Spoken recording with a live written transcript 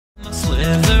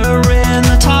in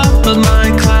the top of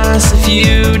my class. If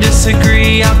you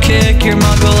disagree, I'll kick your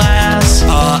muggle ass.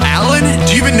 Alan,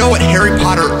 do you even know what Harry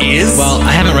Potter is? Well,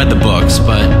 I haven't read the books,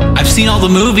 but I've seen all the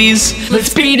movies.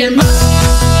 Let's beat him up.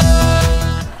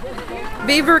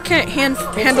 Beaver can't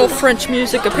handle French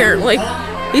music, apparently.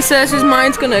 He says his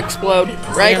mind's gonna explode,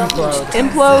 right?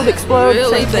 Implode, explode,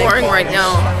 Really same thing. boring right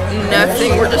now.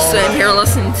 Nothing. We're just sitting here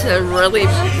listening to really,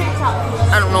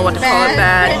 I don't know what to call it,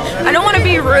 bad. I don't want to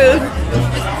be rude.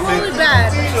 Really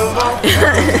bad.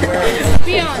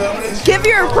 Be honest. Give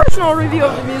your personal review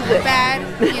of the music.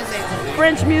 Bad music.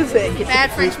 French music.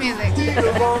 Bad French music.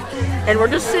 And we're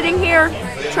just sitting here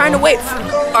trying to wait for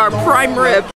our prime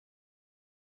rib.